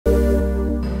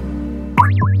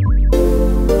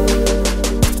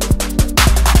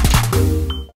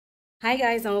Hi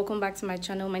guys, and welcome back to my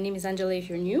channel. My name is Angela if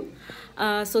you're new.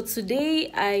 So today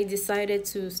I decided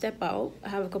to step out. I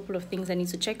have a couple of things I need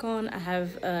to check on. I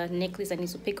have a necklace I need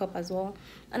to pick up as well,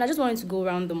 and I just wanted to go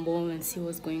around the mall and see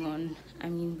what's going on. I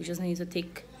mean, we just need to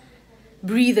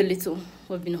breathe a little.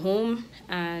 We've been home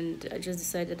and I just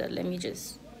decided that let me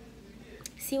just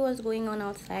see what's going on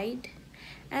outside.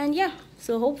 And yeah,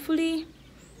 so hopefully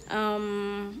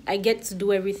I get to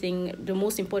do everything. The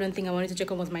most important thing I wanted to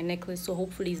check on was my necklace, so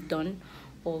hopefully it's done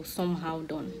or somehow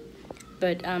done.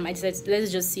 But I decided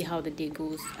let's just see how the day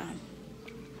goes.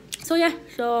 So yeah,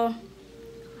 so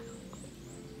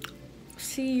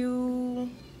see you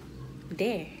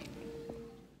there.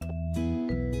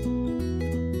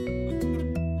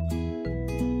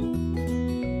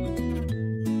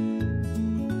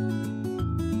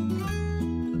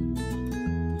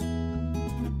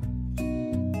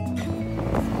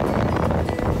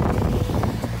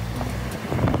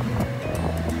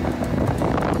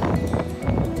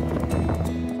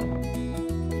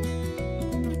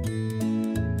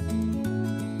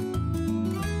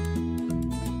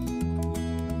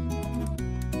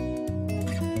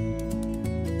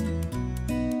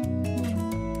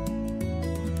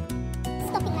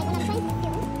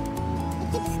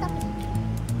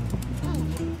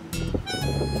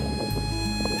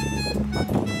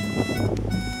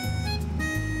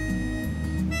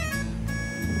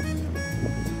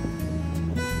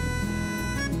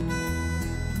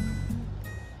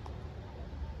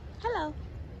 Hello.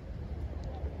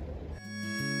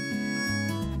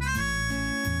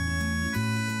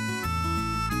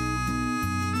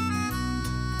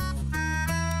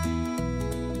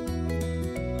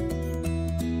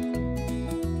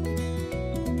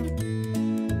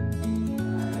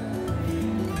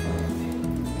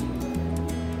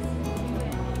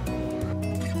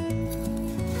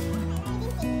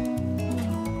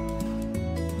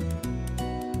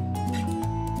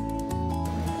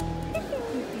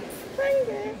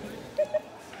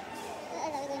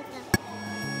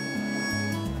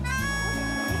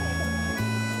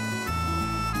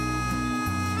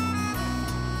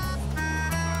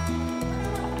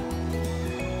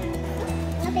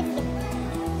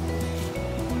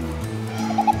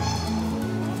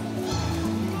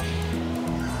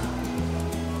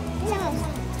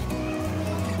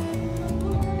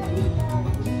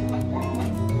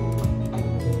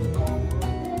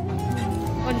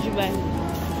 What did you buy?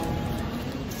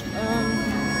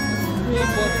 Spray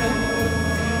bottle,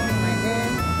 my hair,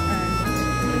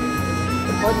 and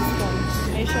the body sponge.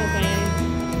 Are you sure if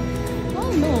oh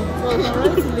no, well, I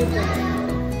want to later.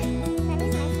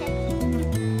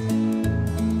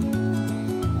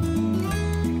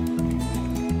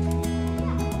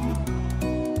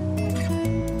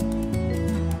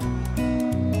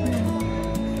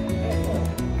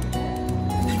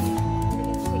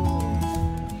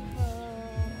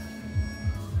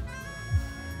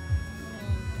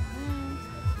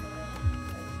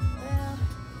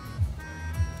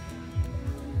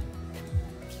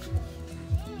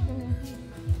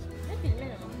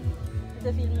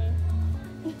 The filmer.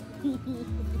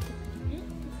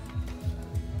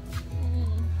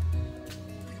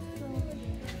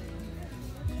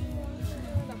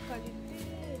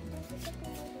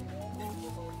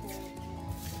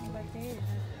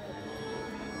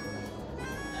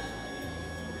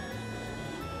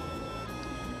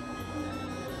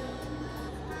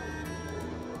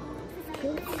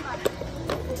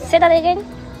 Say that again.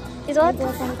 Is what?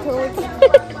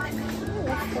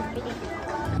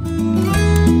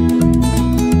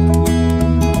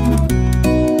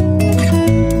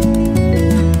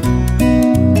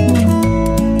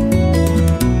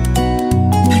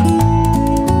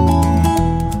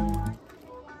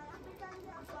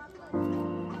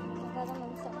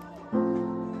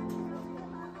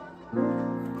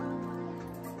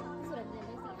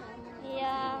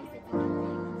 Yeah.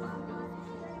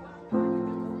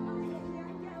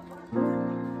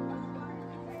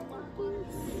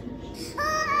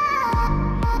 Ah!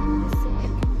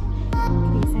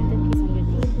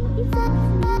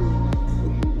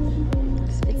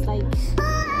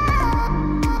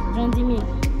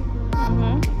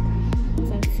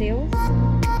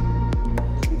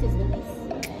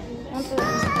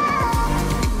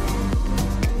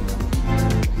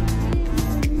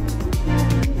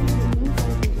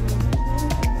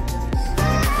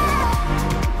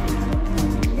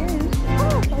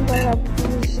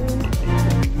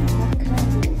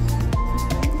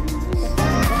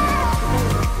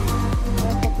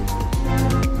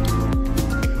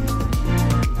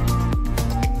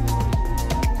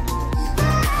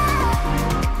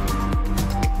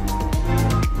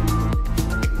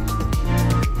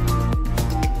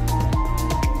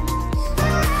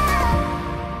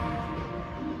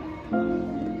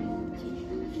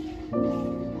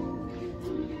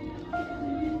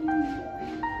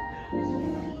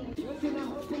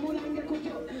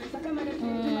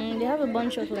 have a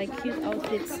bunch of like cute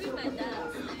outfits,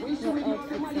 little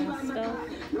outfits and stuff.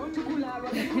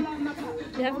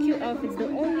 They have cute outfits. The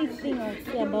only thing I would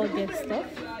say about their stuff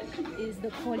is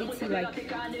the quality.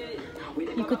 Like,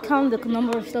 you could count the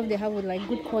number of stuff they have with like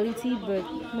good quality, but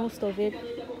most of it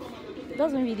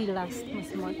doesn't really last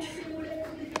as much.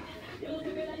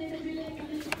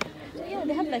 Yeah,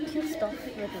 they have like cute stuff,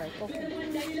 but like, okay,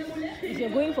 if you're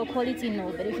going for quality,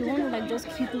 no, but if you want like just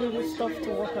cute little stuff to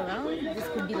walk around, this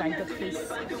could be like the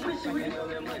place. Okay.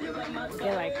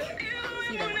 They're like,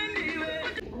 see that?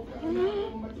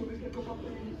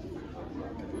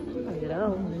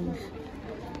 Hello.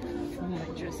 My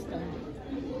dress down.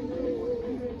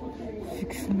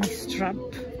 Fix my strap.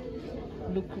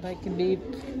 Look like a babe.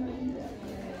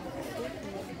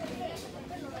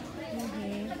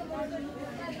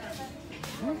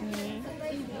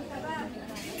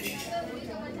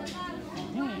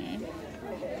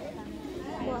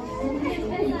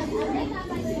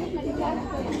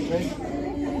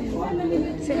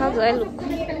 See, how do I look?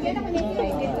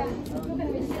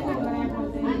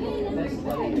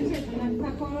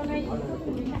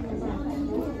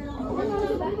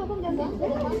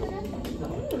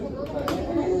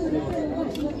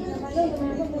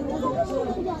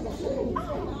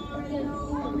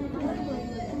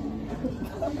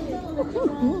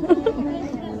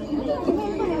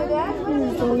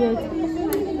 So weird.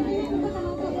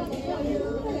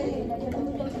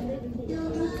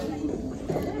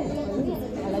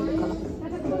 I like the color.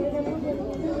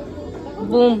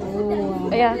 Boom. Oh, wow.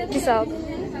 Yeah, peace out.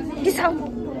 Peace out.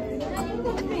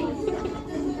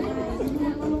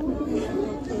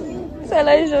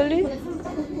 Celle-là est jolie.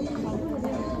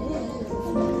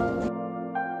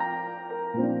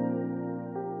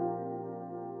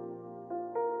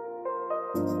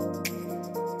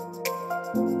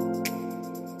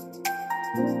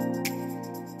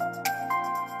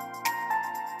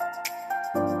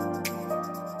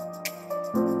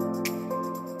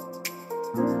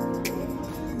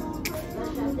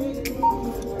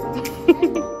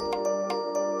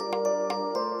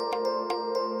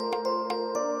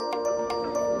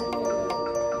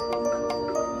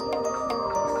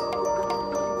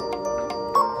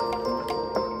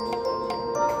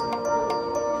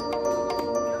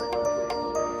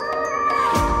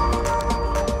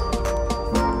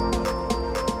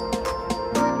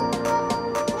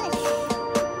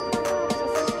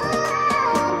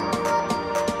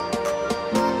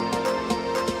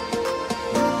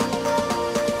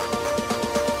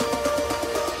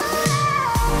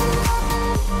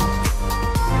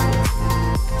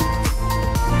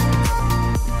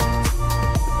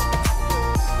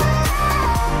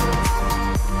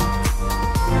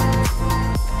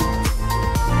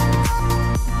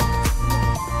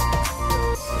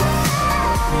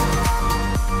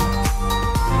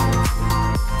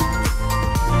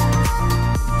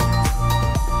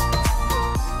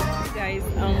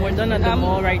 We're done at the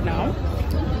mall right now.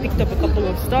 Picked up a couple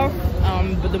of stuff,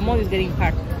 but the mall is getting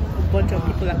packed. A bunch of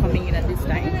people are coming in at this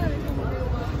time.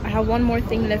 I have one more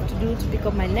thing left to do to pick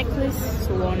up my necklace,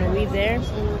 so we're on our way there.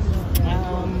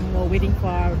 We're waiting for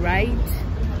our ride.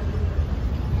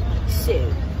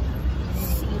 So,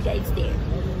 see you guys there.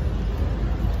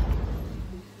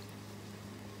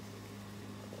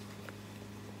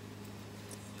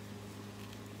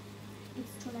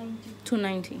 It's 290.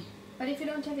 290. But if you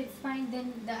don't have it, it's fine.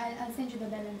 Then I'll send you the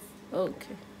balance.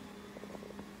 Okay.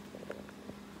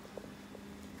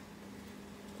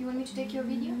 You want me to take your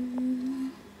video?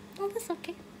 Oh, that's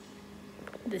okay.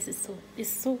 This is so.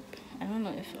 It's so. I don't know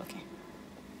if okay.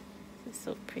 It's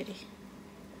so pretty.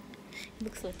 It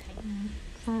looks so tight.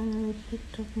 Finally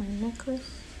picked up my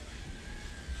necklace.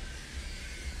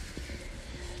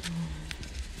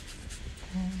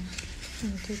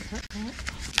 Let me take that out.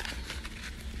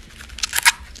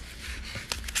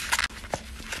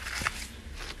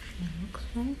 Looks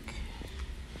like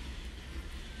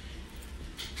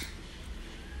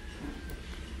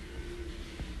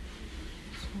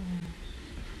so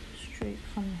straight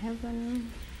from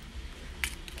heaven.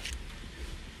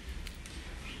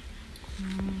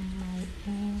 My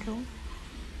angel,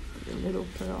 the little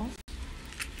pearl,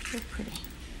 so pretty.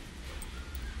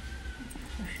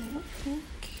 So she looks good.